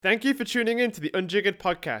Thank you for tuning in to the Unjiggered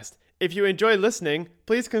podcast. If you enjoy listening,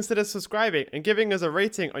 please consider subscribing and giving us a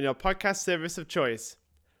rating on your podcast service of choice.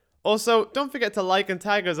 Also, don't forget to like and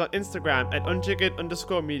tag us on Instagram at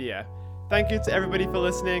unjiggered_media. Thank you to everybody for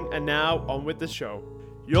listening, and now on with the show.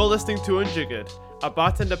 You're listening to Unjiggered, a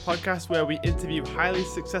bartender podcast where we interview highly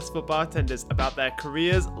successful bartenders about their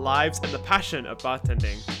careers, lives, and the passion of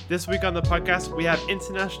bartending. This week on the podcast, we have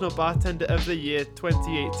International Bartender of the Year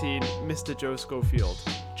 2018, Mr. Joe Schofield.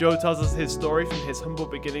 Joe tells us his story from his humble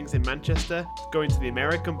beginnings in Manchester, going to the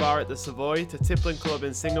American bar at the Savoy, to Tiplin Club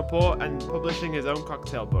in Singapore, and publishing his own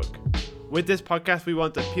cocktail book. With this podcast, we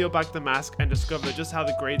want to peel back the mask and discover just how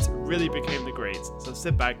the greats really became the greats, so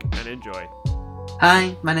sit back and enjoy.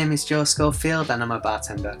 Hi, my name is Joe Schofield and I'm a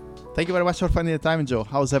bartender. Thank you very much for finding the time, Joe.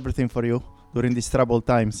 How's everything for you during these troubled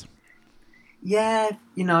times? Yeah,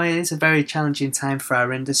 it is a very challenging time for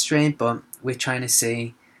our industry, but we're trying to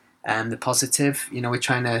see the positive. We're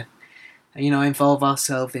trying to, involve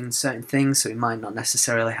ourselves in certain things that we might not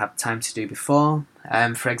necessarily have time to do before.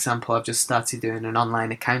 For example, I've just started doing an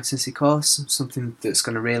online accountancy course, something that's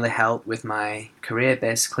going to really help with my career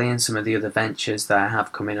basically and some of the other ventures that I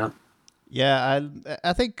have coming up. Yeah,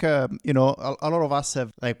 I think, a lot of us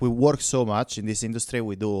have, we work so much in this industry.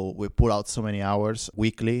 We pull out so many hours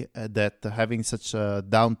weekly that having such a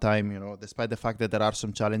downtime, despite the fact that there are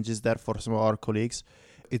some challenges there for some of our colleagues,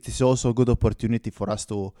 it is also a good opportunity for us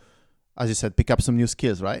to, as you said, pick up some new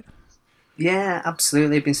skills, right? Yeah,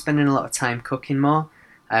 absolutely. I've been spending a lot of time cooking more.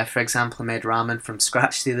 For example, I made ramen from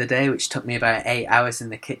scratch the other day, which took me about 8 hours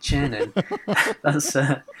in the kitchen, and that's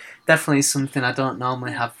definitely something I don't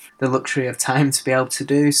normally have the luxury of time to be able to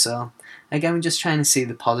do. So again, we're just trying to see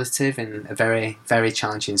the positive in a very, very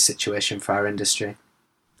challenging situation for our industry.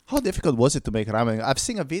 How difficult was it to make ramen? I've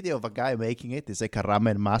seen a video of a guy making it. He's like a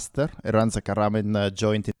ramen master. He runs like a ramen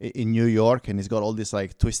joint in New York, and he's got all these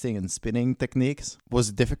twisting and spinning techniques. Was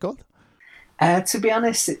it difficult? To be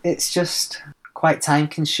honest, it's just quite time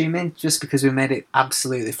consuming just because we made it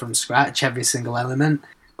absolutely from scratch, every single element.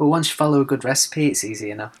 But once you follow a good recipe, it's easy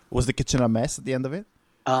enough. Was the kitchen a mess at the end of it?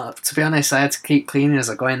 To be honest, I had to keep cleaning as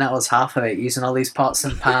I go in. That was half of it, using all these pots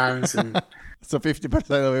and pans. And So 50%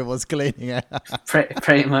 of it was cleaning.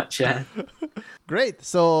 pretty much, yeah. Great.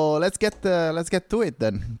 So let's get to it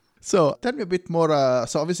then. So tell me a bit more.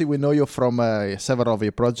 So obviously we know you from several of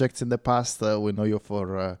your projects in the past. We know you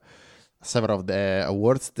for several of the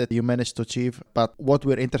awards that you managed to achieve. But what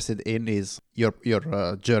we're interested in is your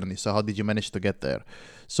journey. So how did you manage to get there?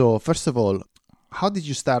 So first of all, how did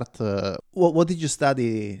you start? What did you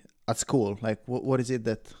study at school? What is it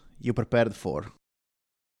that you prepared for?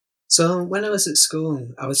 So when I was at school,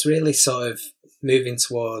 I was really sort of moving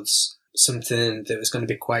towards something that was going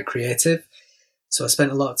to be quite creative. So I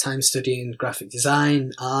spent a lot of time studying graphic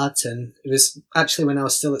design, art, and it was actually when I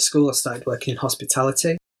was still at school, I started working in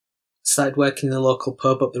hospitality. Started working in the local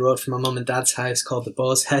pub up the road from my mum and dad's house called the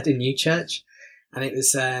Boar's Head in Newchurch. And it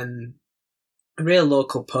was a real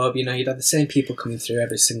local pub, you'd have the same people coming through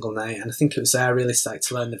every single night. And I think it was there I really started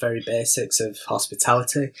to learn the very basics of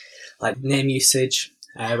hospitality, like name usage,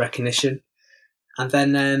 recognition. And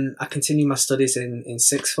then I continued my studies in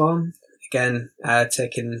sixth form, again,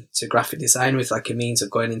 taken to graphic design with a means of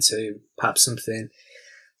going into perhaps something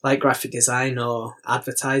like graphic design or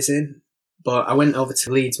advertising. But I went over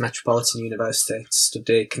to Leeds Metropolitan University to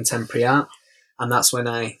study contemporary art, and that's when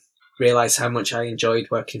I realised how much I enjoyed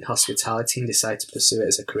working in hospitality and decided to pursue it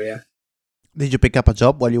as a career. Did you pick up a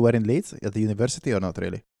job while you were in Leeds at the university or not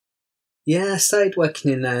really? Yeah, I started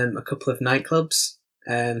working in a couple of nightclubs,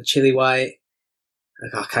 Chili White.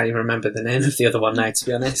 I can't even remember the name of the other one now, to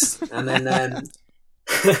be honest. And then and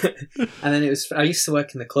then I used to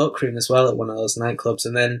work in the cloakroom as well at one of those nightclubs,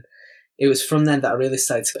 and then it was from then that I really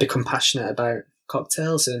started to become passionate about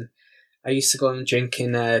cocktails, and I used to go and drink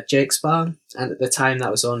in Jake's Bar, and at the time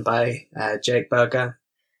that was owned by Jake Berger,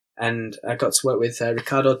 and I got to work with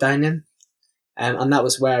Ricardo Dinan, and that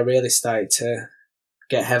was where I really started to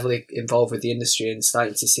get heavily involved with the industry and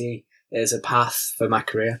starting to see it as a path for my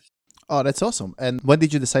career. Oh, that's awesome. And when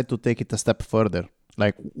did you decide to take it a step further?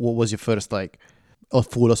 What was your first a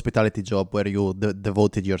full hospitality job where you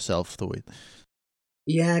devoted yourself to it?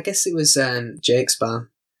 Yeah, I guess it was Jake's Bar.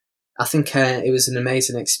 I think it was an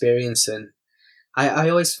amazing experience, and I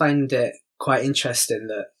always find it quite interesting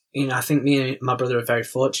that, I think me and my brother are very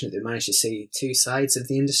fortunate that we managed to see two sides of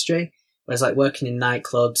the industry. Whereas working in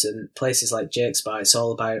nightclubs and places like Jake's Bar, it's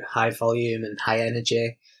all about high volume and high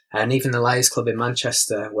energy. And even the Liars Club in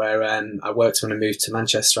Manchester, where I worked when I moved to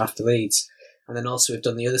Manchester after Leeds. And then also we've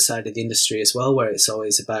done the other side of the industry as well, where it's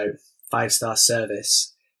always about 5-star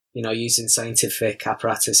service, using scientific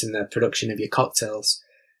apparatus in the production of your cocktails.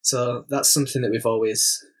 So that's something that we've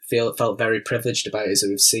always felt very privileged about, is that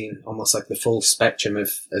we've seen almost like the full spectrum of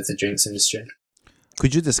the drinks industry.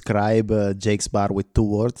 Could you describe Jake's Bar with 2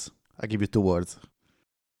 words? I'll give you 2 words.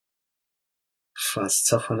 That's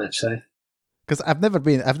a tough one, actually. Because I've never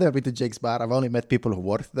been to Jake's Bar. I've only met people who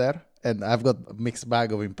worked there, and I've got a mixed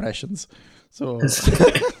bag of impressions. So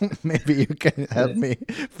maybe you can help me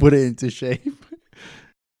put it into shape.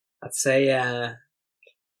 I'd say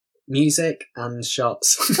music and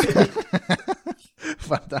shots.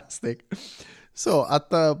 Fantastic. So at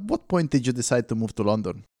what point did you decide to move to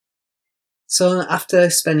London? So after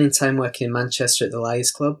spending time working in Manchester at the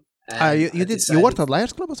Liars Club, you worked at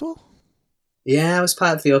Liars Club as well? Yeah, I was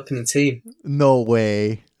part of the opening team. No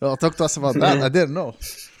way. Oh, talk to us about that. I didn't know.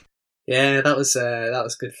 Yeah, that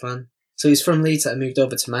was good fun. So he's from Leeds. I moved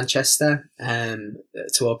over to Manchester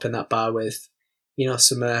to open that bar with,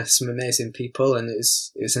 some amazing people, and it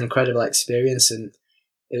was an incredible experience, and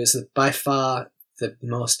it was by far the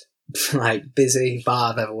most busy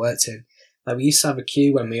bar I've ever worked in. Like, we used to have a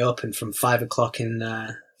queue when we opened from 5 o'clock in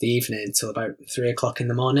the evening until about 3 o'clock in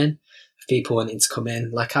the morning. People wanting to come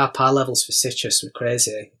in. Like, our par levels for citrus were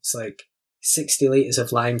crazy. It's like 60 litres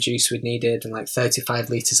of lime juice we needed and like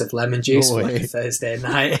 35 litres of lemon juice for like a Thursday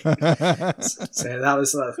night. So that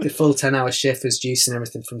was like the full 10-hour shift, was juicing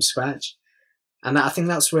everything from scratch. And I think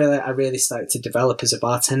that's where I really started to develop as a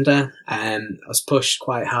bartender. I was pushed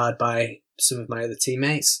quite hard by some of my other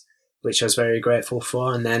teammates, which I was very grateful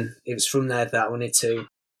for. And then it was from there that I wanted to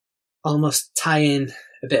almost tie in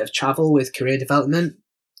a bit of travel with career development.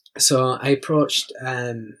 So I approached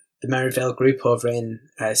the Merivale Group over in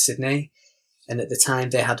Sydney, and at the time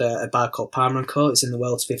they had a bar called Palmer & Co. It's in the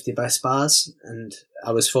world's 50 best bars, and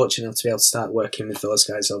I was fortunate to be able to start working with those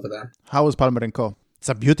guys over there. How was Palmer & Co.? It's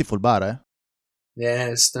a beautiful bar, eh? Yeah,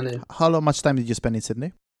 it's stunning. How much time did you spend in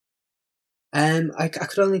Sydney? I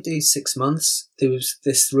could only do 6 months. There was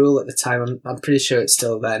this rule at the time, I'm pretty sure it's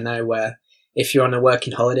still there now, where if you're on a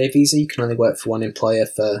working holiday visa, you can only work for one employer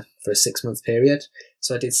for a 6-month period.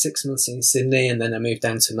 So I did 6 months in Sydney, and then I moved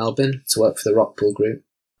down to Melbourne to work for the Rockpool Group.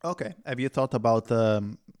 Okay. Have you thought about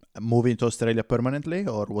moving to Australia permanently,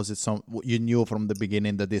 or was it you knew from the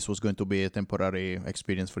beginning that this was going to be a temporary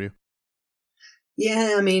experience for you?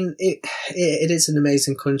 Yeah, I mean, it is an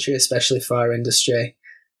amazing country, especially for our industry.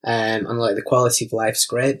 And like, the quality of life's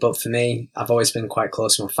great, but for me, I've always been quite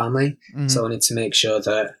close to my family. Mm-hmm. So I wanted to make sure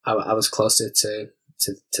that I was closer to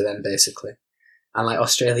them, basically. And like,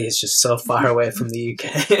 Australia is just so far away from the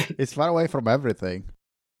UK. It's far away from everything.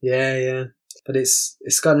 Yeah. But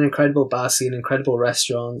it's got an incredible bar scene, incredible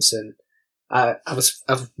restaurants, and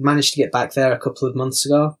I've managed to get back there a couple of months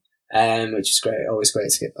ago, which is great. Always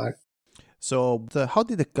great to get back. So how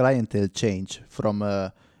did the clientele change from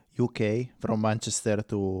UK, from Manchester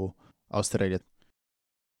to Australia?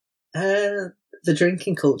 The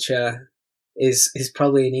drinking culture is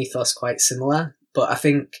probably an ethos quite similar, but I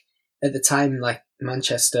think at the time, like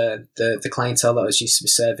Manchester, the clientele that I was used to be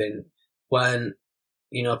serving weren't,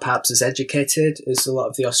 perhaps as educated as a lot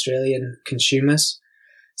of the Australian consumers.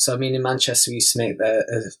 So, I mean, in Manchester, we used to make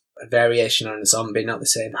a variation on a zombie, not the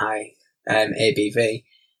same high ABV.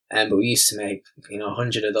 But we used to make,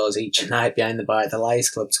 100 of those each night behind the bar at the Liars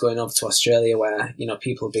Club, going over to Australia where,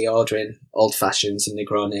 people would be ordering old fashions and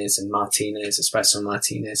Negronis and martinis, espresso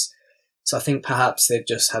martinis. So I think perhaps they've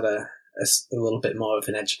just had a little bit more of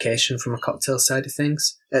an education from a cocktail side of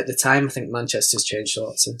things. At the time, I think Manchester's changed a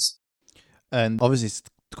lot since. And obviously it's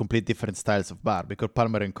complete different styles of bar, because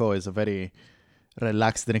Palmer & Co. is a very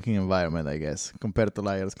relaxed drinking environment, I guess, compared to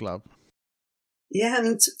Liars Club. Yeah, I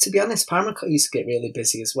mean, to be honest, Palmer & Co. used to get really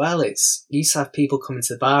busy as well. You used to have people coming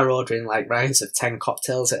to the bar ordering like rounds of 10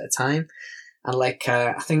 cocktails at a time. And like,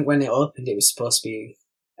 I think when it opened, it was supposed to be,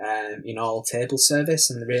 all table service,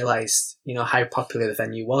 and they realised, how popular the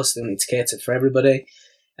venue was. They wanted to cater for everybody.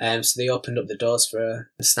 So they opened up the doors for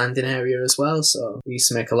a standing area as well. So we used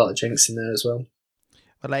to make a lot of drinks in there as well.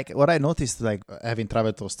 But like, what I noticed, like, having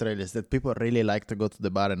traveled to Australia, is that people really like to go to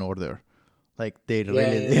the bar and order. Like, they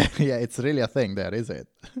really, yeah, it's really a thing there, is it?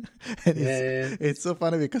 It's so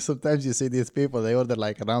funny, because sometimes you see these people, they order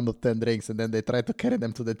like a round of 10 drinks, and then they try to carry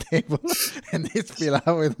them to the table, and they spill out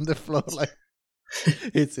on the floor. Like,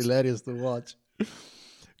 it's hilarious to watch.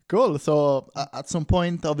 Cool. So at some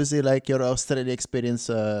point, obviously, like, your Australia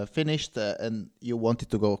experience finished, and you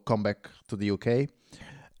wanted to come back to the UK.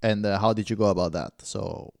 And how did you go about that?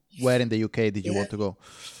 So where in the UK did you want to go?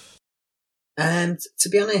 And to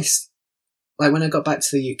be honest, like, when I got back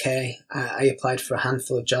to the UK, I applied for a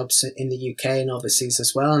handful of jobs in the UK and overseas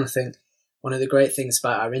as well. And I think one of the great things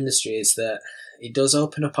about our industry is that it does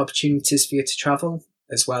open up opportunities for you to travel,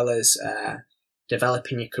 as well as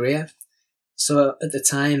developing your career. So at the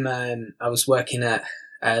time, I was working at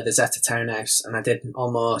the Zeta Townhouse, and I did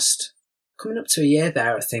almost coming up to a year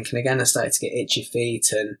there, I think. And again, I started to get itchy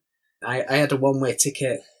feet, and I had a one-way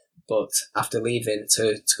ticket, but after leaving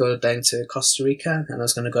to go down to Costa Rica, and I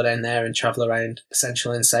was going to go down there and travel around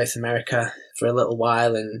Central and South America for a little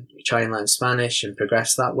while and try and learn Spanish and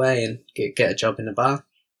progress that way and get a job in a bar.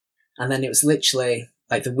 And then it was literally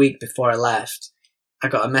like the week before I left, I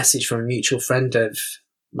got a message from a mutual friend of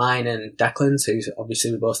mine and Declan's, who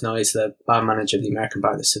obviously we both know is the bar manager of the American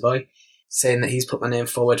Bar at the Savoy, saying that he's put my name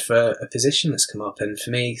forward for a position that's come up. And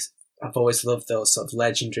for me, I've always loved those sort of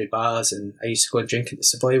legendary bars, and I used to go and drink at the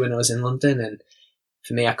Savoy when I was in London, and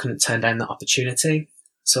for me, I couldn't turn down that opportunity.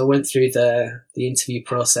 So I went through the interview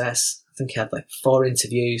process. I think I had like 4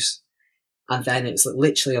 interviews, and then it was like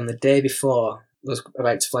literally on the day before I was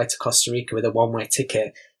about to fly to Costa Rica with a one-way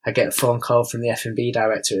ticket, I get a phone call from the F&B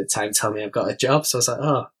director at the time telling me I've got a job. So I was like,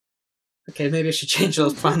 oh, okay, maybe I should change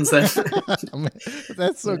those plans then.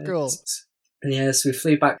 That's so cool. And yeah, so we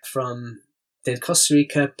flew back did Costa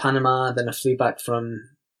Rica, Panama, then I flew back from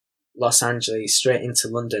Los Angeles straight into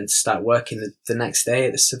London to start working the next day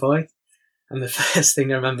at the Savoy. And the first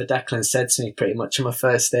thing I remember Declan said to me pretty much on my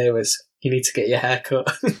first day was, you need to get your hair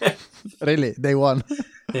cut. Really? Day one?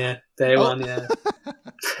 Yeah, day one, yeah.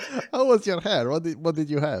 How was your hair? What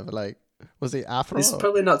did you have? Like, was it afro? It's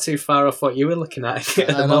probably not too far off what you were looking at at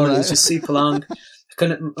the I know, moment. right? It was just super long. I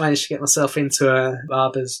couldn't manage to get myself into a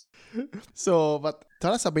barber's. So, but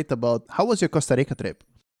tell us a bit about, how was your Costa Rica trip?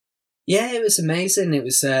 Yeah, it was amazing. It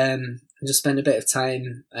was, I just spent a bit of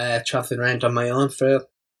time travelling around on my own for,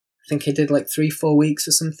 I think I did like 3-4 weeks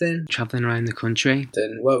or something, travelling around the country.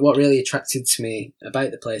 And what really attracted to me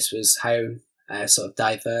about the place was how sort of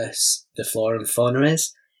diverse the flora and fauna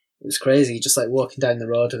is. It was crazy, just like walking down the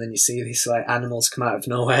road and then you see these like animals come out of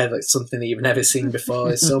nowhere, like something that you've never seen before.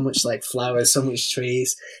 There's so much like flowers, so much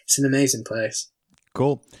trees. It's an amazing place.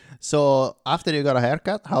 Cool. So after you got a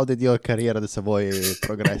haircut, how did your career at the Savoy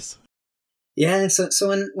progress? Yeah, so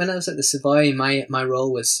when I was at the Savoy, my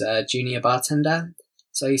role was junior bartender.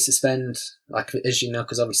 So I used to spend, like, as you know,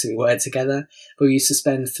 because obviously we worked together, but we used to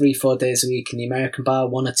spend 3-4 days a week in the American bar,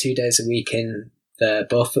 1 or 2 days a week in the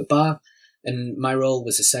Beaufort bar. And my role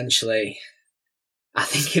was essentially,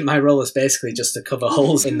 my role was basically just to cover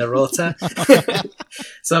holes in the rota.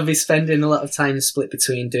 So I'd be spending a lot of time split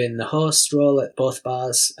between doing the host role at both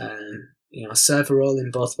bars, server role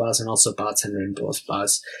in both bars, and also bartender in both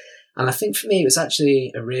bars. And I think for me, it was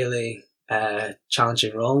actually a really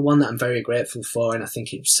challenging role, one that I'm very grateful for, and I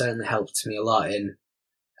think it certainly helped me a lot in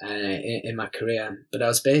my career. But I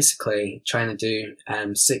was basically trying to do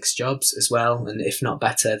 6 jobs as well, and if not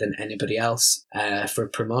better than anybody else for a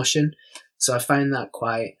promotion. So I found that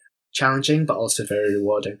quite challenging, but also very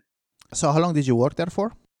rewarding. So how long did you work there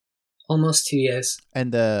for? Almost 2 years.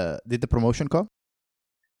 And did the promotion come?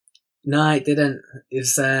 No, it didn't.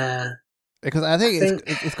 It's because I think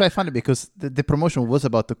it's quite funny because the promotion was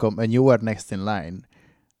about to come and you were next in line.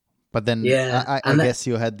 But then I guess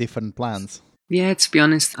you had different plans. Yeah, to be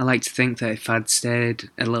honest, I like to think that if I'd stayed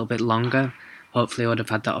a little bit longer, hopefully I would have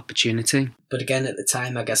had that opportunity. But again, at the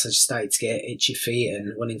time, I guess I just started to get itchy feet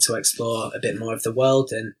and wanting to explore a bit more of the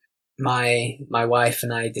world. And my wife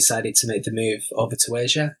and I decided to make the move over to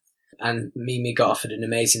Asia. And Mimi got offered an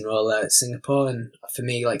amazing role at Singapore. And for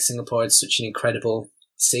me, like, Singapore had such an incredible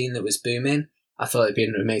scene that was booming. I thought it'd be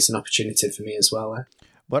an amazing opportunity for me as well.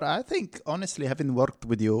 But I think, honestly, having worked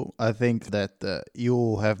with you, I think that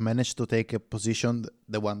you have managed to take a position,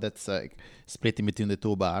 the one that's splitting between the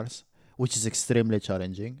 2 bars, which is extremely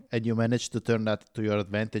challenging. And you managed to turn that to your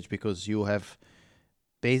advantage because you have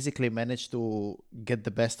basically managed to get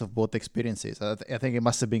the best of both experiences. I think it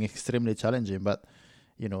must have been extremely challenging, but,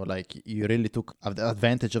 you really took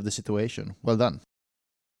advantage of the situation. Well done.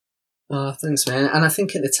 Oh, thanks, man. And I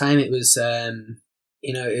think at the time it was,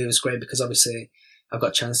 it was great because obviously I got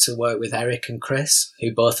a chance to work with Eric and Chris,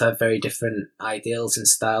 who both have very different ideals and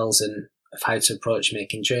styles and of how to approach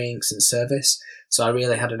making drinks and service. So I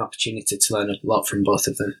really had an opportunity to learn a lot from both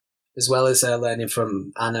of them, as well as learning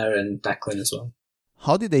from Anna and Declan as well.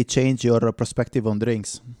 How did they change your perspective on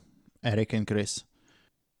drinks, Eric and Chris?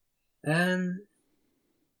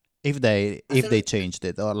 If they changed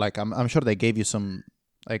it, or I'm sure they gave you some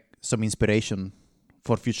inspiration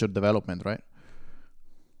for future development, right?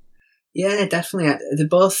 Yeah, definitely. They're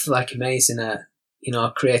both amazing at,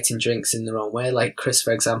 creating drinks in their own way. Like Chris,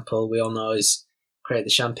 for example, we all know is create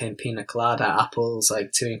the champagne pina colada, apples,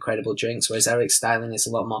 2 incredible drinks, whereas Eric's styling is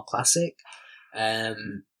a lot more classic.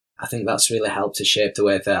 I think that's really helped to shape the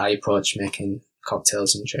way that I approach making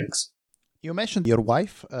cocktails and drinks. You mentioned your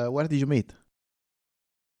wife. Where did you meet?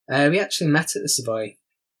 We actually met at the Savoy,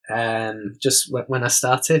 just when I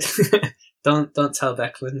started. Don't tell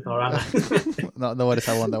Declan or Anna. No worries,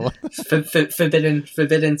 I won that one.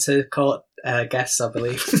 Forbidden to court guests, I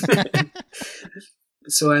believe.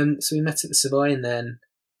 So we met at the Savoy, and then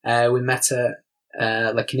we met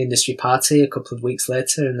at like an industry party a couple of weeks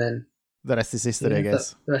later, and then The rest is history, I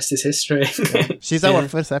guess. The rest is history. She's our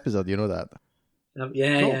first episode, you know that.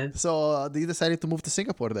 Yeah, Cool. yeah. So you decided to move to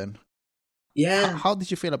Singapore then? Yeah, How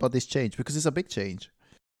did you feel about this change? Because it's a big change.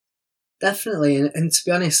 definitely. And to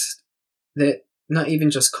be honest, that not even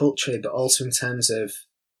just culturally, but also in terms of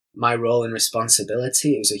my role and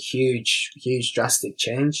responsibility, it was a huge, huge, drastic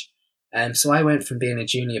change. So I went from being a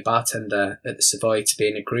junior bartender at the Savoy to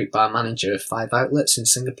being a group bar manager of 5 outlets in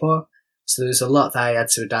Singapore. So there was a lot that I had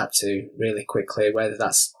to adapt to really quickly, whether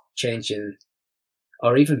that's changing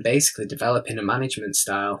or even basically developing a management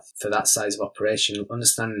style for that size of operation,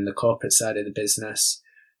 understanding the corporate side of the business.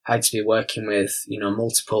 I had to be working with,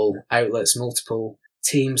 multiple outlets, multiple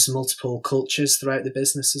teams, multiple cultures throughout the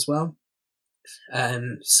business as well.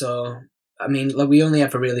 So, I mean, like, we only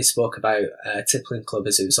ever really spoke about Tippling Club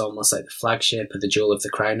as it was almost like the flagship or the jewel of the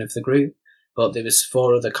crown of the group. But there was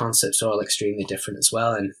 4 other concepts all extremely different as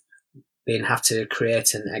well. And being have to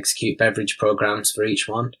create and execute beverage programs for each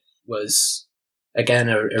one was, again,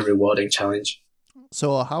 a rewarding challenge.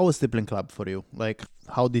 So how was Tippling Club for you? Like,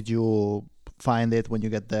 how did you find it when you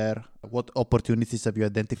get there? What opportunities have you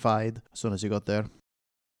identified as soon as you got there?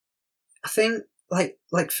 I think,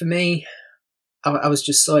 like for me, I was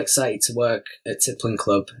just so excited to work at Tippling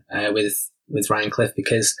Club with Ryan Cliff,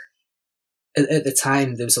 because at the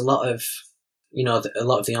time there was a lot of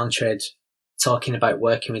the on-trade talking about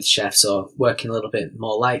working with chefs or working a little bit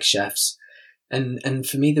more like chefs. And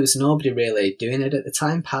for me, there was nobody really doing it at the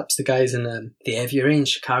time. Perhaps the guys in the Aviary in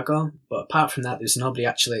Chicago. But apart from that, there was nobody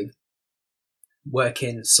actually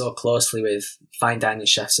working so closely with fine dining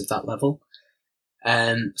chefs of that level.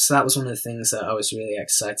 So that was one of the things that I was really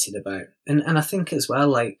excited about. And I think as well,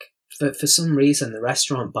 like, for some reason, the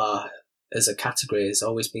restaurant bar as a category has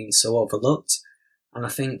always been so overlooked. And I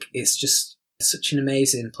think it's just such an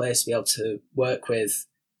amazing place to be able to work with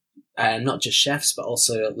not just chefs, but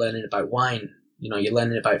also learning about wine. You're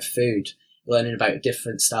learning about food, you're learning about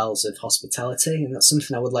different styles of hospitality. And that's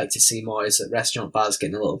something I would like to see more, is that restaurant bars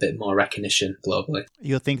getting a little bit more recognition globally.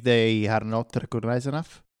 You think they are not recognized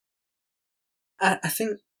enough? I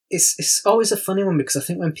think it's always a funny one, because I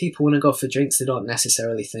think when people want to go for drinks, they don't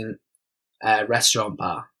necessarily think restaurant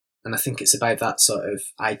bar. And I think it's about that sort of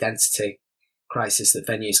identity crisis that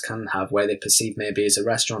venues can have, where they perceive maybe as a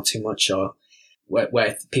restaurant too much, or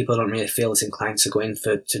where people don't really feel as inclined to go in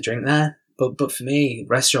to drink there. But for me,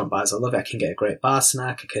 restaurant bars, I love it. I can get a great bar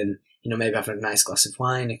snack. I can, maybe have a nice glass of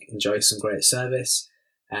wine. I can enjoy some great service.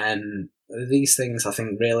 These things, I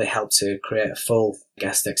think, really help to create a full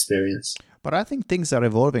guest experience. But I think things are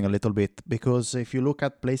evolving a little bit, because if you look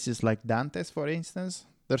at places like Dante's, for instance,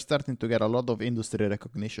 they're starting to get a lot of industry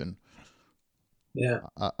recognition. Yeah.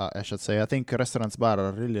 I should say. I think restaurants bar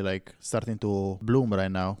are really like starting to bloom right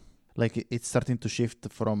now. Like, it's starting to shift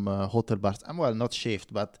from hotel bars. Well, not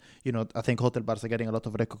shift, but, I think hotel bars are getting a lot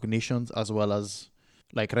of recognition, as well as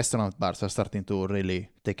like restaurant bars are starting to really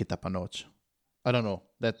take it up a notch. I don't know.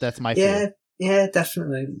 That's my feel. Yeah,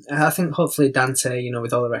 definitely. I think hopefully Dante,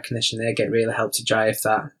 with all the recognition they get, really help to drive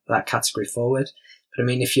that category forward. But I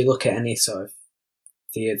mean, if you look at any sort of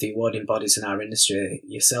the awarding bodies in our industry,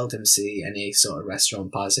 you seldom see any sort of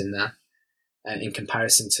restaurant bars in there in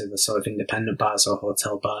comparison to the sort of independent bars or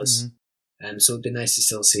hotel bars. Mm-hmm. So it'd be nice to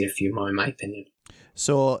still see a few more, in my opinion.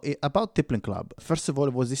 So about Tippling Club, first of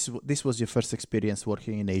all, this was your first experience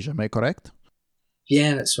working in Asia, am I correct?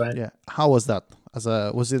 Yeah, that's right. Yeah. How was that?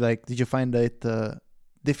 Was it like, did you find it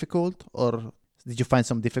difficult, or did you find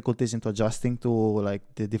some difficulties into adjusting to like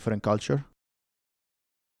the different culture?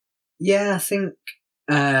 Yeah, I think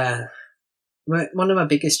one of my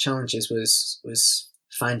biggest challenges was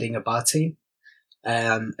finding a bar team.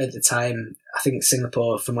 At the time, I think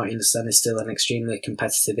Singapore, from what I understand, is still an extremely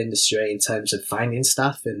competitive industry in terms of finding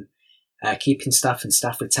staff and keeping staff and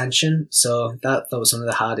staff retention. So that was one of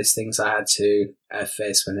the hardest things I had to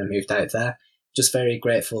face when I moved out there. Just very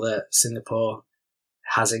grateful that Singapore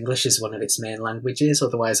has English as one of its main languages.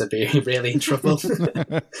 Otherwise, I'd be really in trouble.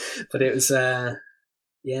 But it was, it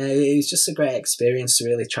was just a great experience to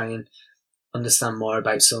really try and understand more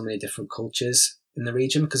about so many different cultures in the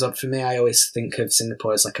region. Because for me, I always think of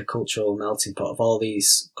Singapore as like a cultural melting pot of all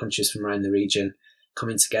these countries from around the region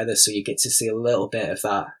coming together. So you get to see a little bit of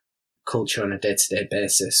that culture on a day-to-day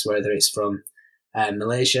basis, whether it's from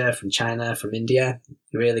Malaysia, from China, from India.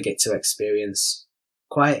 You really get to experience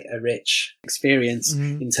quite a rich experience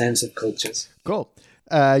in terms of cultures. Cool.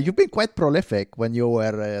 You've been quite prolific when you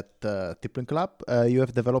were at Tippling Club. You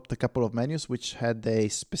have developed a couple of menus which had a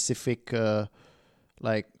specific,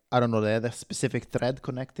 they had a specific thread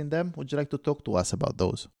connecting them. Would you like to talk to us about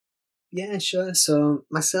those? Yeah, sure. So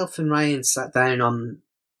myself and Ryan sat down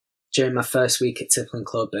during my first week at Tippling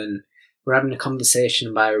Club, and we're having a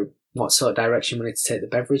conversation about what sort of direction we wanted to take the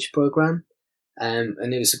beverage program.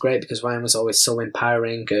 And it was great because Ryan was always so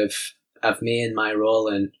empowering of me and my role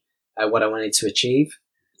and what I wanted to achieve.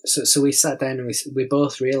 So we sat down and we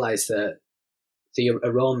both realised that the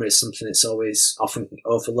aroma is something that's always often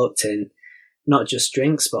overlooked in not just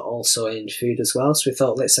drinks, but also in food as well. So we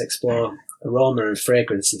thought, let's explore aroma and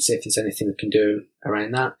fragrance and see if there's anything we can do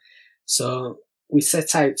around that. So we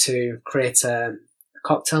set out to create a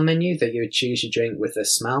cocktail menu that you would choose your drink with a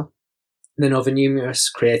smell. And then over numerous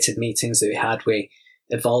creative meetings that we had, we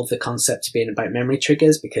evolved the concept to being about memory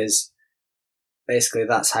triggers, because basically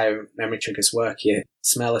that's how memory triggers work. You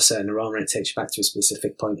smell a certain aroma and it takes you back to a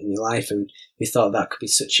specific point in your life. And we thought that could be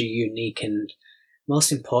such a unique and,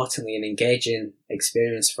 most importantly, an engaging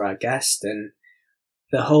experience for our guests. And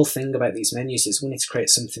the whole thing about these menus is we wanted to create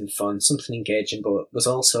something fun, something engaging, but was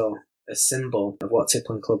also a symbol of what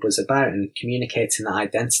Tippling Club was about and communicating that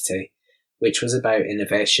identity, which was about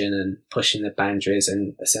innovation and pushing the boundaries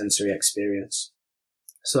and a sensory experience.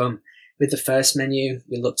 So with the first menu,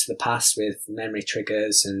 we looked to the past with memory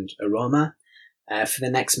triggers and aroma. For the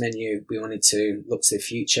next menu, we wanted to look to the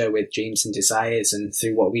future with dreams and desires, and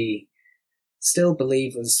through what we still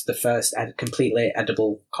believe was the first completely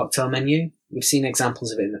edible cocktail menu. We've seen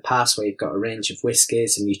examples of it in the past where you've got a range of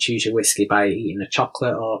whiskies and you choose your whiskey by eating a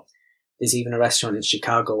chocolate, or there's even a restaurant in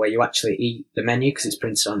Chicago where you actually eat the menu because it's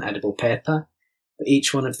printed on edible paper. But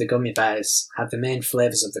each one of the gummy bears have the main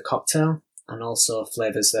flavours of the cocktail and also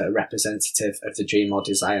flavours that are representative of the dream or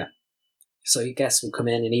desire. So your guests will come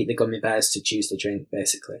in and eat the gummy bears to choose the drink,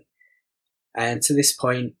 basically. And to this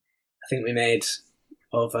point, I think we made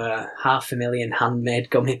over 500,000 handmade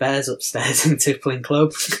gummy bears upstairs in Tippling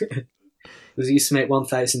Club. We used to make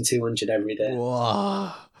 1,200 every day.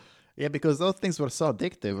 Wow. Yeah, because those things were so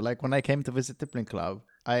addictive. Like when I came to visit Tippling Club,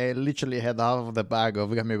 I literally had half of the bag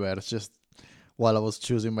of gummy bears just while I was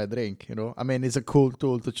choosing my drink, you know? I mean, it's a cool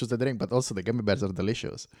tool to choose the drink, but also the gummy bears are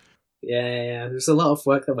delicious. Yeah. There's a lot of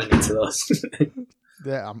work that went into those.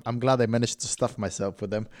 Yeah, I'm glad I managed to stuff myself with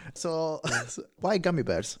them. So why gummy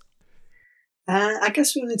bears? I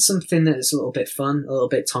guess we wanted something that's a little bit fun, a little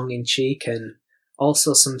bit tongue-in-cheek, and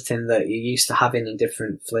also something that you're used to having in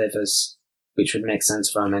different flavours, which would make sense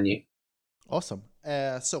for our menu. Awesome.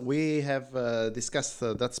 So we have discussed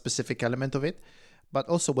that specific element of it, but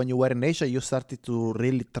also when you were in Asia, you started to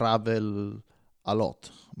really travel a lot,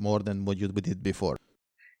 more than what you did before.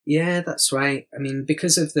 Yeah, that's right. I mean,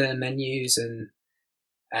 because of the menus and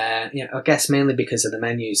I guess mainly because of the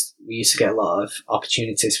menus, we used to get a lot of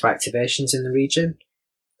opportunities for activations in the region.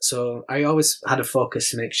 So I always had a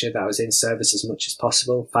focus to make sure that I was in service as much as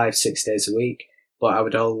possible, 5-6 days a week, but I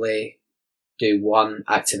would only do one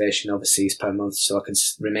activation overseas per month so I could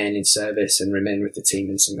remain in service and remain with the team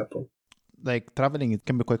in Singapore. Like traveling, it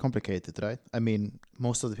can be quite complicated, right? I mean,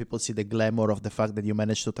 most of the people see the glamour of the fact that you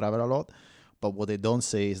manage to travel a lot, but what they don't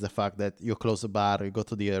see is the fact that you close a bar, you go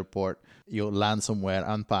to the airport, you land somewhere,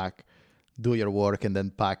 unpack, do your work, and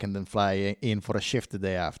then pack and then fly in for a shift the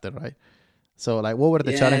day after, right? So, like, what were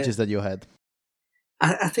the challenges that you had?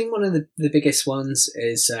 I think one of the biggest ones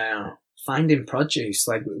is finding produce.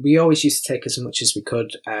 Like, we always used to take as much as we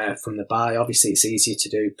could from the bar. Obviously, it's easier to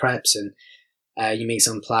do preps and you meet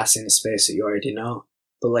some place in a space that you already know.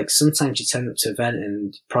 But, like, sometimes you turn up to an event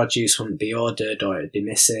and produce wouldn't be ordered, or it'd be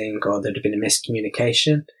missing, or there'd have been a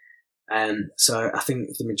miscommunication. So I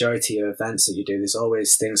think the majority of events that you do, there's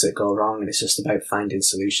always things that go wrong, and it's just about finding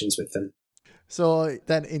solutions with them. So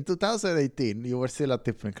then in 2018, you were still at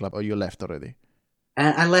Tippling Club, or you left already?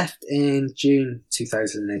 I left in June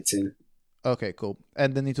 2018. Okay, cool.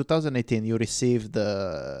 And then in 2018, you received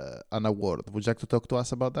an award. Would you like to talk to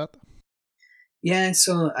us about that? Yeah,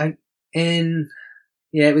 so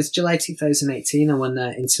it was July 2018. I won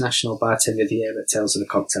the International Bartender of the Year at Tales of the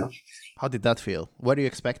Cocktail. How did that feel? Were you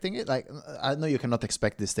expecting it? Like, I know you cannot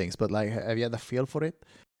expect these things, but like, have you had a feel for it?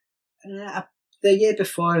 The year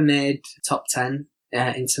before, I made top 10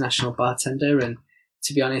 international bartender, and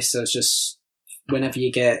to be honest, I was just, whenever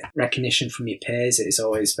you get recognition from your peers, it's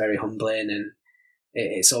always very humbling, and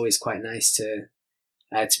it's always quite nice to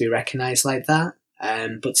be recognised like that.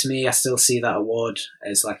 But to me, I still see that award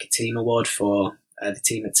as like a team award for the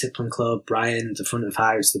team at Tippling Club, Brian, the front of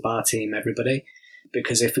house, the bar team, everybody.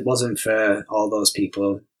 Because if it wasn't for all those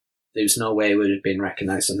people there's no way we would have been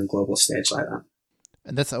recognised on a global stage like that.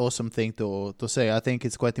 And that's an awesome thing to say. I think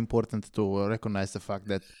it's quite important to recognize the fact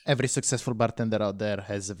that every successful bartender out there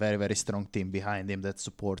has a very, very strong team behind him that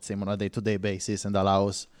supports him on a day-to-day basis and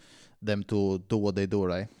allows them to do what they do,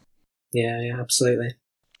 right? Yeah, absolutely.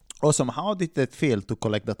 Awesome. How did that feel to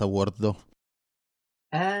collect that award, though?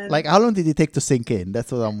 Like, how long did it take to sink in?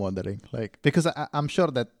 That's what I'm wondering. Because I'm sure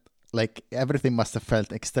that everything must have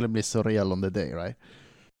felt extremely surreal on the day, right?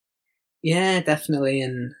 Yeah, definitely.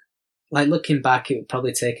 And looking back, it would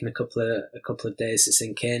probably taken a couple of days to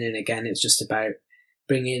sink in. And again, it's just about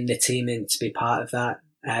bringing the team in to be part of that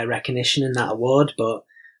recognition and that award. But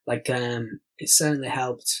it certainly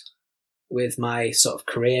helped with my sort of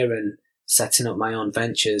career and setting up my own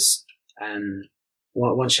ventures.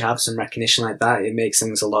 Once you have some recognition like that, it makes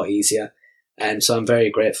things a lot easier. So I'm very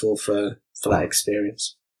grateful for that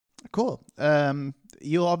experience. Cool.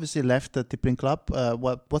 You obviously left the Tippling Club.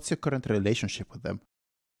 What's your current relationship with them?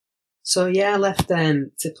 So yeah, I left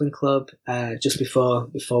Tippling Club just before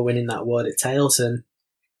winning that award at Tails, and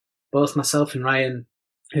both myself and Ryan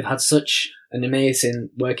have had such an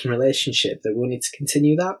amazing working relationship that we wanted to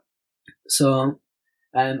continue that. So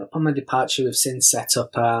upon my departure, we've since set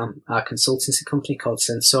up our consultancy company called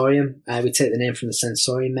Sensorium. We take the name from the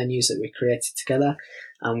Sensorium menus that we created together,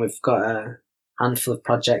 and we've got a handful of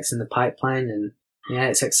projects in the pipeline, and yeah,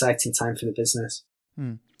 it's an exciting time for the business.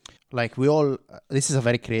 This is a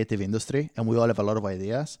very creative industry and we all have a lot of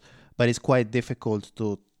ideas, but it's quite difficult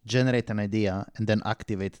to generate an idea and then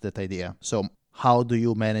activate that idea. So how do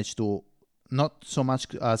you manage to, not so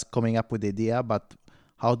much as coming up with the idea, but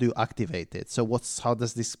how do you activate it? So how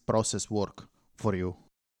does this process work for you?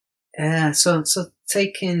 So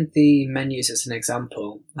taking the menus as an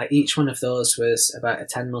example, each one of those was about a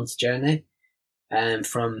 10-month journey,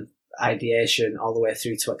 from ideation all the way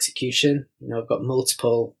through to execution. I've got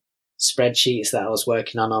multiple spreadsheets that I was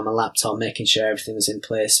working on my laptop, making sure everything was in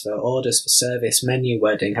place for orders, for service, menu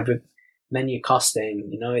wording, menu costing.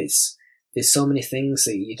 There's so many things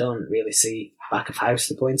that you don't really see back of house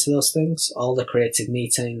that go into those things. All the creative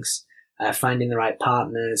meetings, finding the right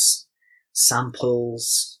partners,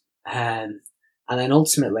 samples, and then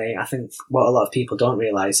ultimately, I think what a lot of people don't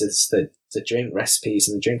realise is that the drink recipes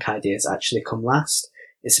and the drink ideas actually come last.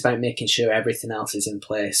 It's about making sure everything else is in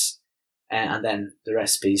place. And then the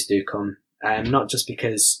recipes do come. Not just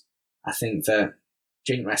because I think that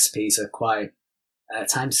drink recipes are quite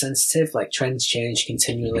time sensitive, trends change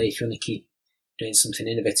continually. If you want to keep doing something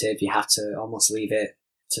innovative, you have to almost leave it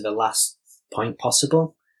to the last point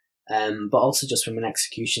possible. But also just from an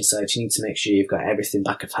execution side, you need to make sure you've got everything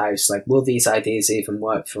back of house. Will these ideas even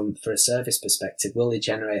work for a service perspective? Will they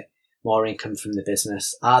generate more income from the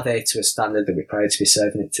business? Are they to a standard that we're proud to be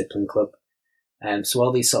serving at Tippling Club? So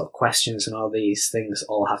all these sort of questions and all these things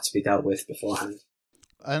all have to be dealt with beforehand.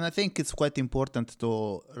 And I think it's quite important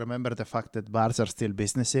to remember the fact that bars are still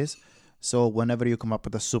businesses. So whenever you come up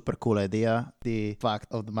with a super cool idea, the fact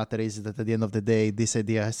of the matter is that at the end of the day, this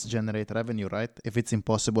idea has to generate revenue, right? If it's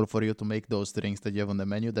impossible for you to make those drinks that you have on the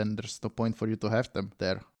menu, then there's no point for you to have them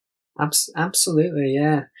there. Absolutely,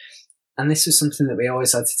 yeah. And this was something that we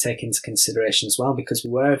always had to take into consideration as well, because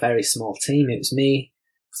we were a very small team. It was me,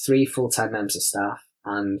 3 full-time members of staff,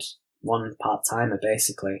 and 1 part-timer,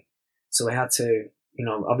 basically. So we had to,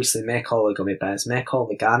 obviously make all the gummy bears, make all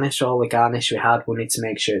the garnish. All the garnish we had, we need to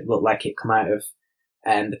make sure it looked like it come out of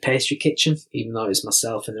the pastry kitchen, even though it was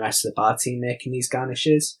myself and the rest of the bar team making these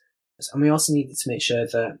garnishes. And we also needed to make sure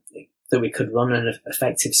that we could run an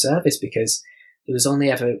effective service, because there was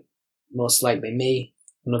only ever most likely me,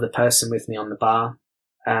 another person with me on the bar,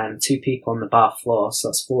 and 2 people on the bar floor. So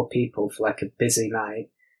that's 4 people for a busy night.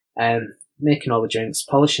 Making all the drinks,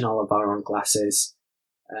 polishing all of our own glasses,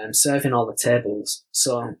 serving all the tables.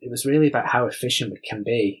 So it was really about how efficient we can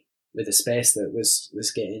be with a space that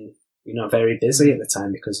was getting, very busy at the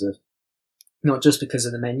time, because of, not just because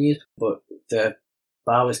of the menu, but the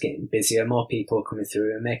bar was getting busier, more people coming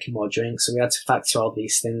through and making more drinks. So we had to factor all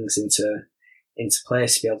these things into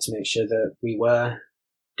place to be able to make sure that we were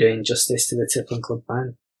doing justice to the Tippling Club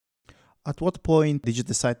brand. At what point did you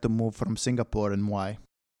decide to move from Singapore, and why?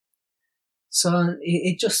 So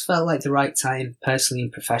it just felt like the right time, personally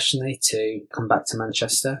and professionally, to come back to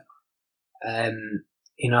Manchester. I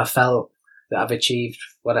felt that I've achieved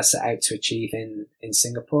what I set out to achieve in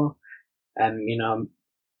Singapore.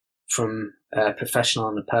 From a professional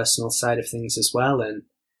and a personal side of things as well. And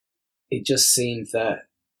it just seemed that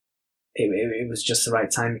it was just the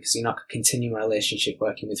right time, because, I could continue my relationship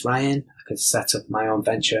working with Ryan. I could set up my own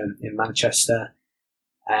venture in Manchester.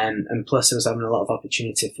 And plus I was having a lot of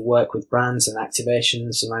opportunity for work with brands and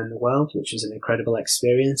activations around the world, which was an incredible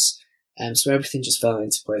experience. So everything just fell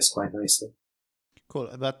into place quite nicely. Cool.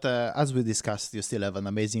 But as we discussed, you still have an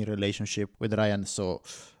amazing relationship with Ryan, so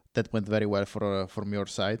that went very well from your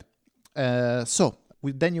side.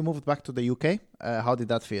 Then you moved back to the UK. How did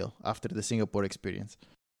that feel after the Singapore experience?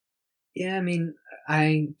 Yeah, I mean,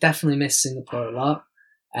 I definitely miss Singapore a lot,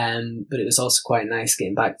 but it was also quite nice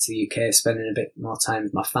getting back to the UK, spending a bit more time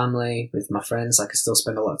with my family, with my friends. Like I still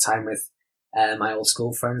spend a lot of time with my old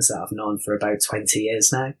school friends that I've known for about 20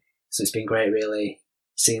 years now. So it's been great really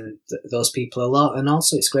seeing those people a lot. And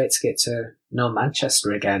also it's great to get to know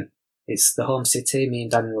Manchester again. It's the home city. Me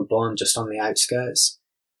and Daniel were born just on the outskirts.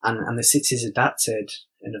 And the city's adapted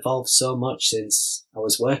and evolved so much since I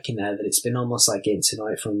was working there that it's been almost like getting to know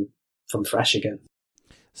it from fresh again.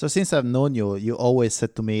 So since I've known you, you always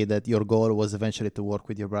said to me that your goal was eventually to work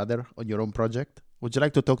with your brother on your own project. Would you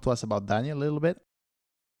like to talk to us about Daniel a little bit?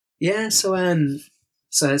 Yeah, so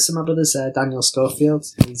my brother's Daniel Schofield.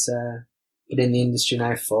 He's been in the industry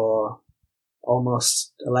now for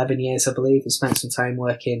almost 11 years, I believe. He spent some time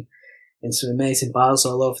working in some amazing bars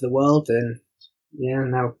all over the world, and yeah,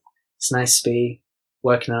 now it's nice to be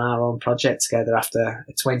working on our own project together after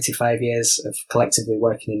 25 years of collectively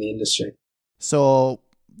working in the industry. So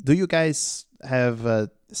do you guys have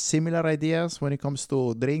similar ideas when it comes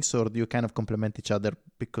to drinks, or do you kind of complement each other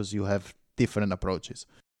because you have different approaches?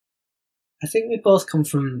 I think we both come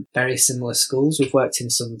from very similar schools. We've worked in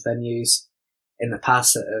some venues in the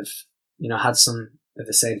past that have, had some of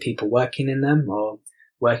the same people working in them or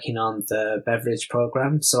working on the beverage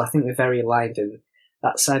program. So I think we're very aligned in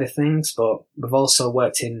that side of things, but we've also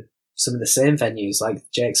worked in some of the same venues like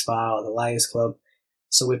Jake's Bar or the Liars Club.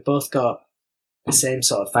 So we've both got the same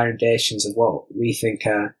sort of foundations of what we think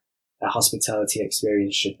a hospitality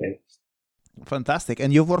experience should be. Fantastic.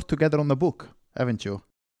 And you've worked together on the book, haven't you?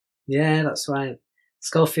 Yeah, that's right.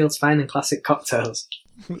 Schofield's Fine and Classic Cocktails.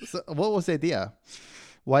 So what was the idea?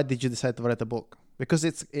 Why did you decide to write a book? Because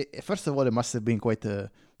first of all, it must have been quite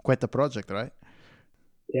a project, right?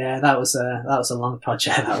 Yeah, that was a long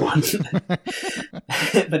project, that one.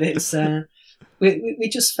 But it's we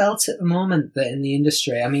just felt at the moment that in the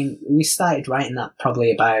industry, I mean, we started writing that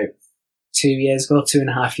probably about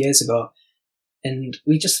 2.5 years ago, and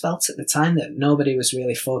we just felt at the time that nobody was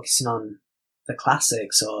really focusing on the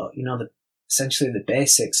classics or essentially the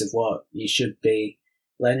basics of what you should be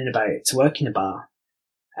learning about to work in a bar.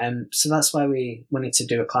 So that's why we wanted to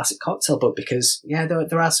do a classic cocktail book, because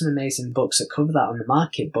there are some amazing books that cover that on the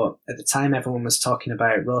market, but at the time everyone was talking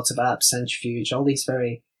about Rotovap, Centrifuge, all these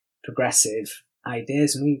very progressive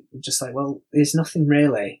ideas, and we were just like, well, there's nothing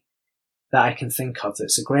really that I can think of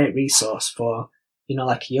that's a great resource for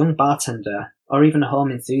like a young bartender or even a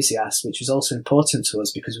home enthusiast, which was also important to us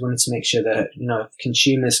because we wanted to make sure that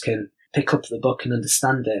consumers can pick up the book and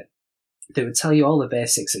understand it. They would tell you all the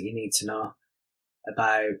basics that you need to know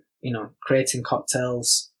about, creating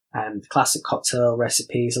cocktails and classic cocktail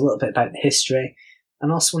recipes, a little bit about the history.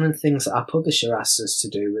 And also one of the things that our publisher asked us to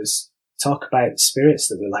do was talk about spirits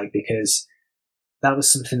that we like, because that was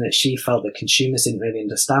something that she felt that consumers didn't really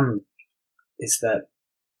understand, is that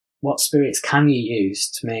what spirits can you use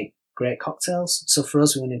to make great cocktails? So for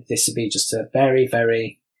us, we wanted this to be just a very,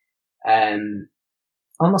 very,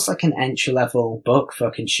 almost like an entry-level book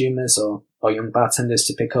for consumers or young bartenders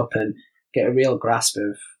to pick up and get a real grasp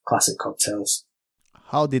of classic cocktails.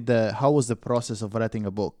 How was the process of writing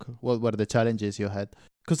a book? What were the challenges you had?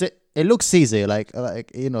 Because it looks easy, like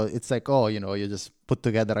it's like, you just put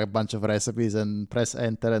together a bunch of recipes and press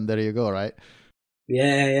enter and there you go, right?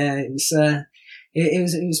 Yeah,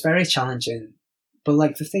 it was very challenging. But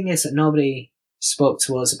like the thing is that nobody spoke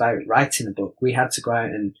to us about writing a book. We had to go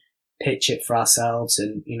out and pitch it for ourselves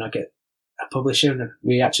and get a publisher. And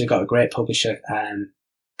we actually got a great publisher.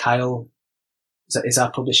 Kyle is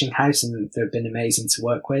our publishing house, and they've been amazing to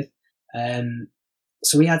work with.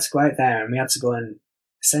 So we had to go out there and we had to go and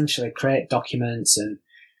essentially create documents, and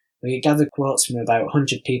we gathered quotes from about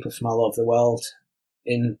 100 people from all over the world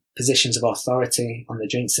in positions of authority on the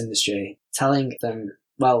drinks industry, telling them,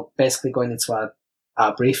 well, basically going into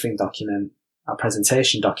our briefing document, our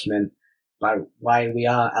presentation document, about why we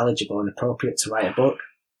are eligible and appropriate to write a book.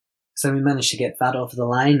 So we managed to get that over the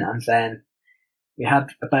line, and then we had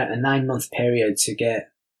about a 9-month period to get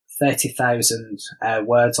 30,000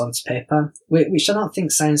 words onto paper, which I don't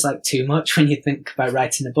think sounds like too much when you think about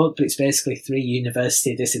writing a book, but it's basically 3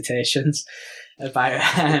 university dissertations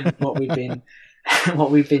about what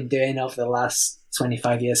we've been doing over the last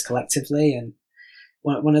 25 years collectively. And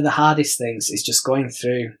one of the hardest things is just going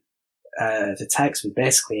through the text with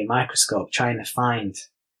basically a microscope, trying to find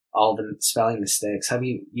all the spelling mistakes? Are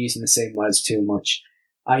you using the same words too much?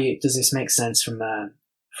 Does this make sense from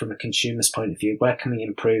a consumer's point of view? Where can we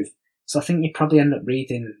improve? So I think you probably end up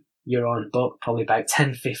reading your own book probably about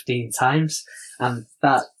 10, 15 times, and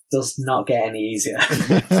that does not get any easier.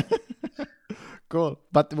 Cool.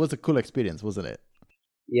 But it was a cool experience, wasn't it?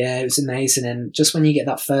 Yeah, it was amazing. And just when you get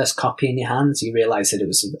that first copy in your hands, you realise that it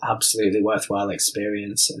was an absolutely worthwhile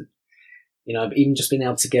experience. And, even just being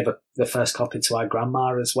able to give the first copy to our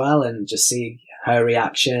grandma as well and just see her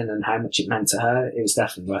reaction and how much it meant to her, it was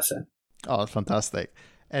definitely worth it. Oh, fantastic.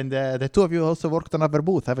 And the two of you also worked on our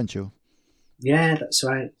booth, haven't you? Yeah, that's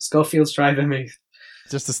right. Schofield's Driver Move.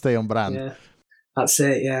 Just to stay on brand. Yeah, that's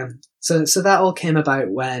it, yeah. So that all came about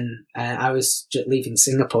when I was leaving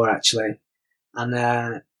Singapore, actually. And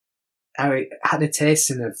I had a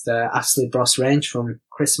tasting of the Astley Bros range from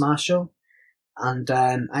Chris Marshall. And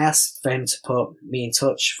I asked for him to put me in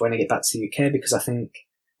touch for when I get back to the UK, because I think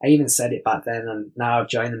I even said it back then, and now I've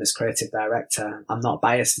joined them as creative director. I'm not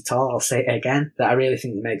biased at all. I'll say it again, that I really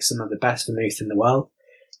think they make some of the best vermouth in the world,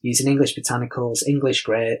 using English botanicals, English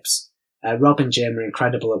grapes. Rob and Jim are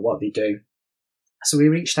incredible at what they do. So we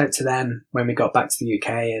reached out to them when we got back to the UK,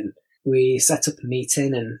 and we set up a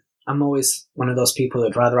meeting. And I'm always one of those people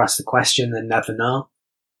who'd rather ask the question than never know.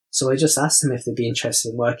 So I just asked them if they'd be interested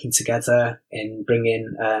in working together in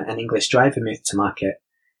bringing an English dry vermouth to market.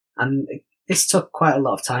 And this took quite a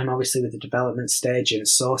lot of time, obviously, with the development stage and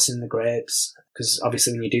sourcing the grapes, because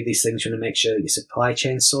obviously when you do these things, you want to make sure that your supply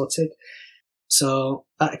chain's sorted. So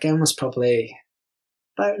that again was probably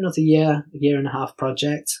about another year and a half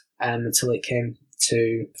project until it came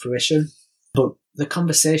to fruition. But the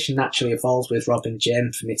conversation naturally evolved with Rob and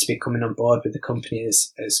Jim for me to be coming on board with the company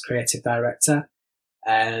as creative director.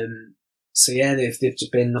 So yeah, they've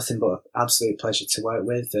just been nothing but an absolute pleasure to work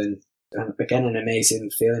with, and again, an amazing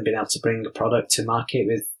feeling being able to bring a product to market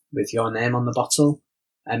with your name on the bottle,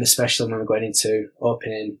 and especially when we're going into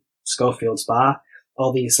opening Schofield's Bar.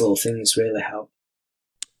 All these little things really help.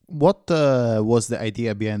 What was the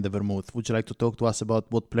idea behind the vermouth? Would you like to talk to us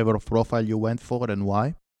about what flavor of profile you went for and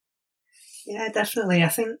why? Yeah, definitely. I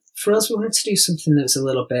think for us, we wanted to do something that was a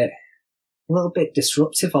little bit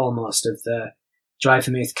disruptive almost of the dry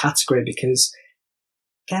vermouth category, because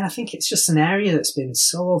again, I think it's just an area that's been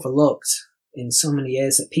so overlooked in so many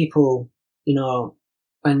years that people,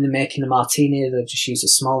 when they're making a martini, they'll just use a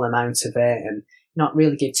small amount of it and not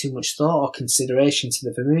really give too much thought or consideration to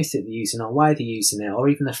the vermouth that they're using or why they're using it, or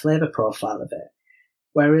even the flavour profile of it.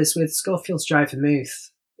 Whereas with Schofield's Dry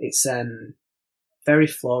Vermouth, it's very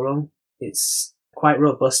floral, it's quite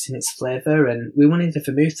robust in its flavour, and we wanted a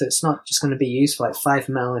vermouth that's not just going to be used for like 5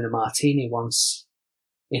 ml in a martini once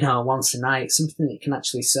a night, something that you can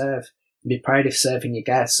actually serve and be proud of serving your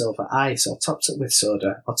guests over ice or topped up with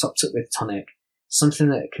soda or topped up with tonic, something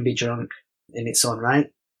that can be drunk in its own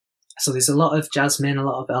right. So there's a lot of jasmine, a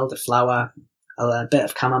lot of elderflower, a bit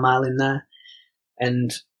of chamomile in there,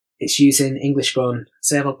 and it's using English-grown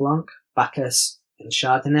Sable Blanc, Bacchus, and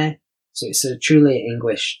Chardonnay. So it's a truly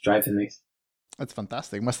English dry vermouth. That's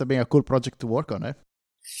fantastic. Must have been a cool project to work on, eh?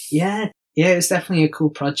 Yeah, it was definitely a cool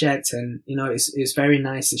project, and it was very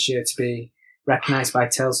nice this year to be recognised by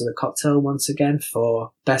Tales of the Cocktail once again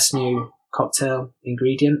for best new cocktail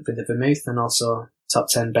ingredient with the vermouth, and also top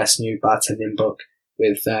 10 best new bartending book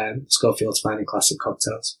with Schofield's Fine and Classic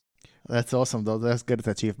Cocktails. That's awesome, though. That's good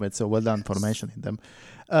achievement. So well done for mentioning them.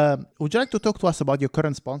 Would you like to talk to us about your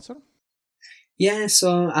current sponsor? Yeah,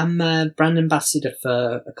 so I'm a brand ambassador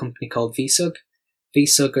for a company called VSUG.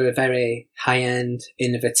 VSUG are a very high-end,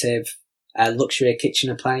 innovative luxury kitchen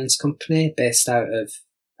appliance company based out of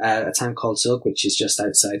a town called Zug, which is just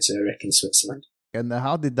outside Zurich in Switzerland. And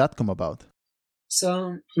how did that come about?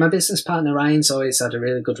 So my business partner Ryan's always had a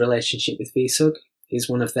really good relationship with VSUG. He's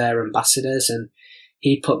one of their ambassadors, and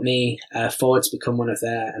he put me forward to become one of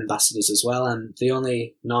their ambassadors as well. I'm the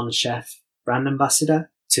only non-chef brand ambassador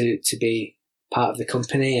to be part of the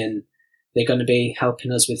company, and they're going to be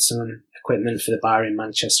helping us with some equipment for the bar in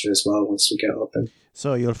Manchester as well once we get open.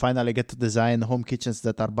 So you'll finally get to design home kitchens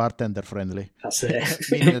that are bartender friendly. That's it.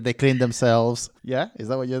 Meaning that they clean themselves. Yeah? Is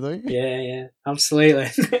that what you're doing? Yeah, absolutely.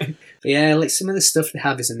 But yeah, like some of the stuff they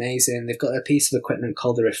have is amazing. They've got a piece of equipment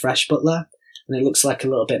called the Refresh Butler, and it looks like a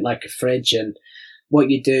little bit like a fridge. And what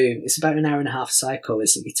you do, it's about an hour and a half cycle,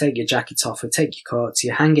 is that you take your jacket off or take your coat,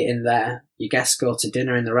 you hang it in there, your guests go to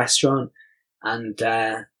dinner in the restaurant, and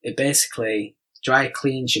it basically dry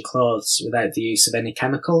cleans your clothes without the use of any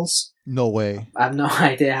chemicals. No way. I have no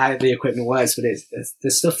idea how the equipment works, but it's the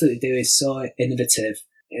stuff that they do is so innovative.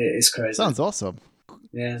 It's crazy. Sounds awesome.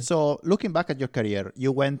 Yeah. So looking back at your career,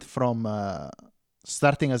 you went from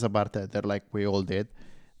starting as a bartender, like we all did,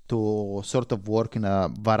 to sort of work in a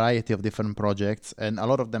variety of different projects, and a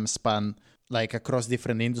lot of them span like across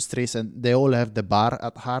different industries, and they all have the bar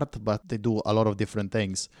at heart, but they do a lot of different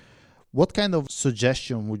things. What kind of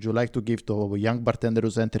suggestion would you like to give to a young bartender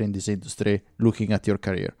who's entering this industry looking at your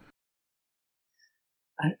career?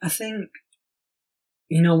 I think,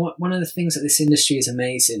 you know, one of the things that this industry is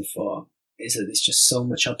amazing for is that there's just so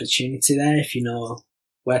much opportunity there if you know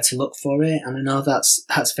where to look for it. And I know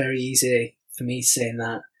that's very easy for me saying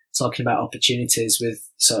that, talking about opportunities with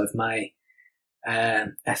sort of my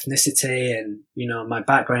ethnicity and, you know, my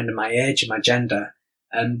background and my age and my gender.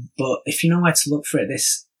 But if you know where to look for it,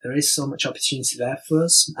 there is so much opportunity there for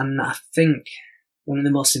us. And I think one of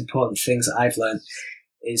the most important things that I've learned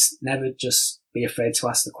is never just be afraid to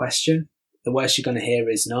ask the question. The worst you're going to hear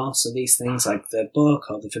is no. So these things like the book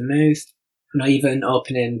or the vermouth, you know, even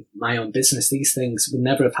opening my own business, these things would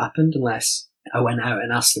never have happened unless I went out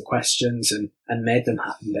and asked the questions and made them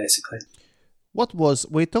happen, basically.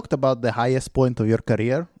 We talked about the highest point of your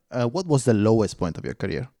career. What was the lowest point of your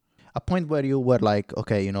career? A point where you were like,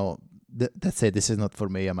 okay, you know, that's it, this is not for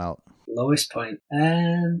me, I'm out. Lowest point.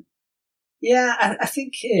 Yeah, I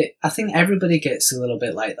think everybody gets a little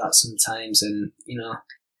bit like that sometimes. And, you know,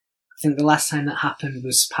 I think the last time that happened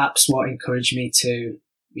was perhaps what encouraged me to,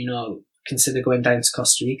 you know, consider going down to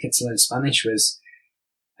Costa Rica to learn Spanish was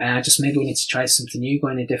I just maybe wanted to try something new, go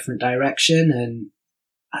in a different direction. And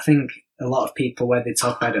I think a lot of people, where they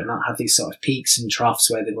talk about it, not have these sort of peaks and troughs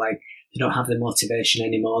where they don't have the motivation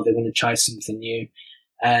anymore. They want to try something new.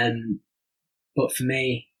 But for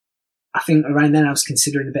me, I think around then I was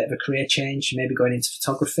considering a bit of a career change, maybe going into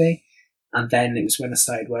photography. And then it was when I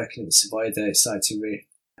started working at Savoy that it started to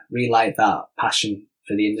relight that passion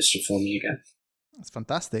for the industry for me again. That's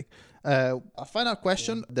fantastic. A final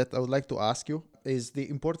question that I would like to ask you is the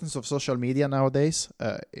importance of social media nowadays.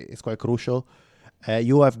 It's quite crucial.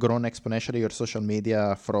 You have grown exponentially your social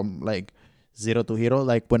media from like zero to hero.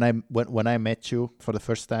 Like when I met you for the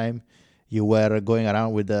first time, you were going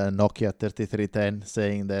around with the Nokia 3310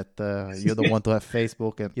 saying that you don't want to have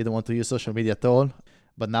Facebook and you don't want to use social media at all.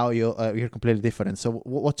 But now you're completely different. So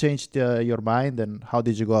what changed your mind, and how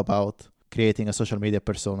did you go about creating a social media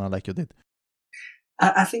persona like you did?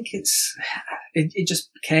 I think it just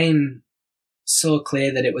became so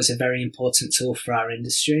clear that it was a very important tool for our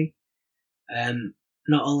industry.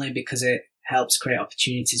 Not only because it helps create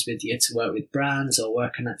opportunities with you to work with brands or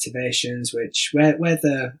work on activations, which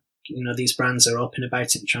whether you know these brands are open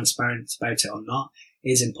about it and transparent about it or not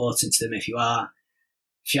is important to them. If you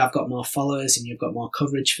have got more followers and you've got more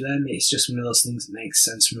coverage for them, it's just one of those things that makes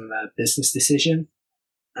sense from a business decision.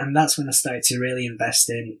 And that's when I started to really invest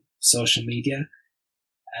in social media.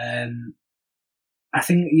 I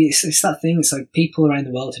think it's that thing. It's like people around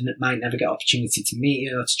the world might never get opportunity to meet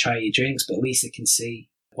you or to try your drinks, but at least they can see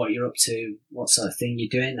what you're up to, what sort of thing you're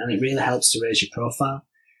doing, and it really helps to raise your profile.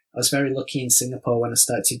 I was very lucky in Singapore when I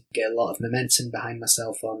started to get a lot of momentum behind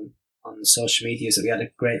myself on social media, is that we had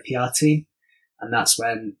a great PR team, and that's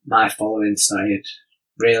when my following started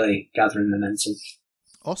really gathering momentum.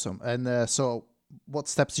 Awesome. And so what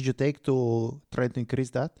steps did you take to try to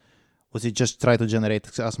increase that? Was it just try to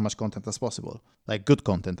generate as much content as possible? Like good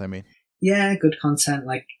content, I mean. Yeah, good content.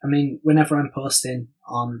 Like, I mean, whenever I'm posting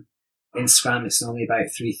on Instagram, it's normally about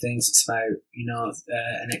three things. It's about, you know,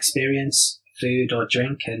 an experience, food or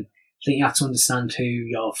drink. And I think you have to understand who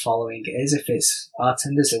your following is. If it's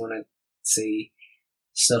bartenders, they want to see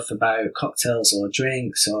stuff about cocktails or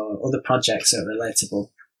drinks or other projects that are relatable.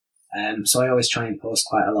 So I always try and post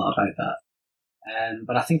quite a lot about that.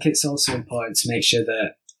 But I think it's also important to make sure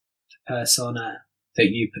that persona that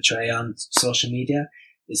you portray on social media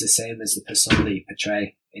is the same as the persona that you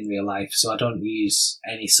portray in real life. So I don't use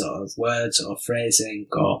any sort of words or phrasing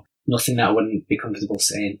or nothing that I wouldn't be comfortable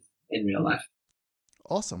saying in real life.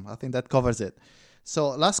 Awesome. I think that covers it. So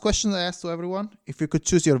last question I ask to everyone. If you could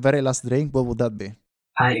choose your very last drink, what would that be?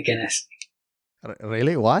 Pint of Guinness.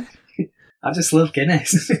 Really? Why? I just love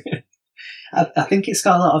Guinness. I think it's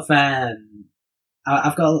got a lot of...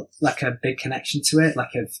 I've got like a big connection to it. Like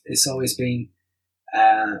it's always been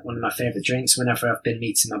one of my favourite drinks whenever I've been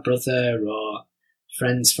meeting my brother or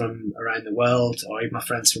friends from around the world or even my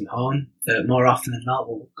friends from home. That more often than not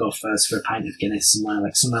will go first for a pint of Guinness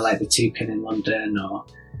somewhere like the Toucan in London or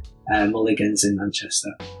Mulligan's in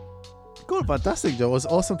Manchester. Cool, fantastic, Joe. It was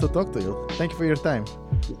awesome to talk to you. Thank you for your time.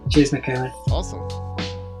 Cheers, Michele. Awesome.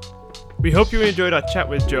 We hope you enjoyed our chat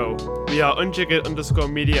with Joe. We are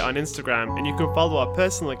unjiggered_media on Instagram, and you can follow our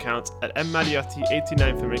personal accounts at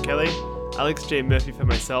mmadiotti89 for Michele, Alex J. Murphy for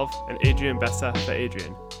myself, and Adrian Bessa for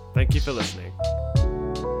Adrian. Thank you for listening.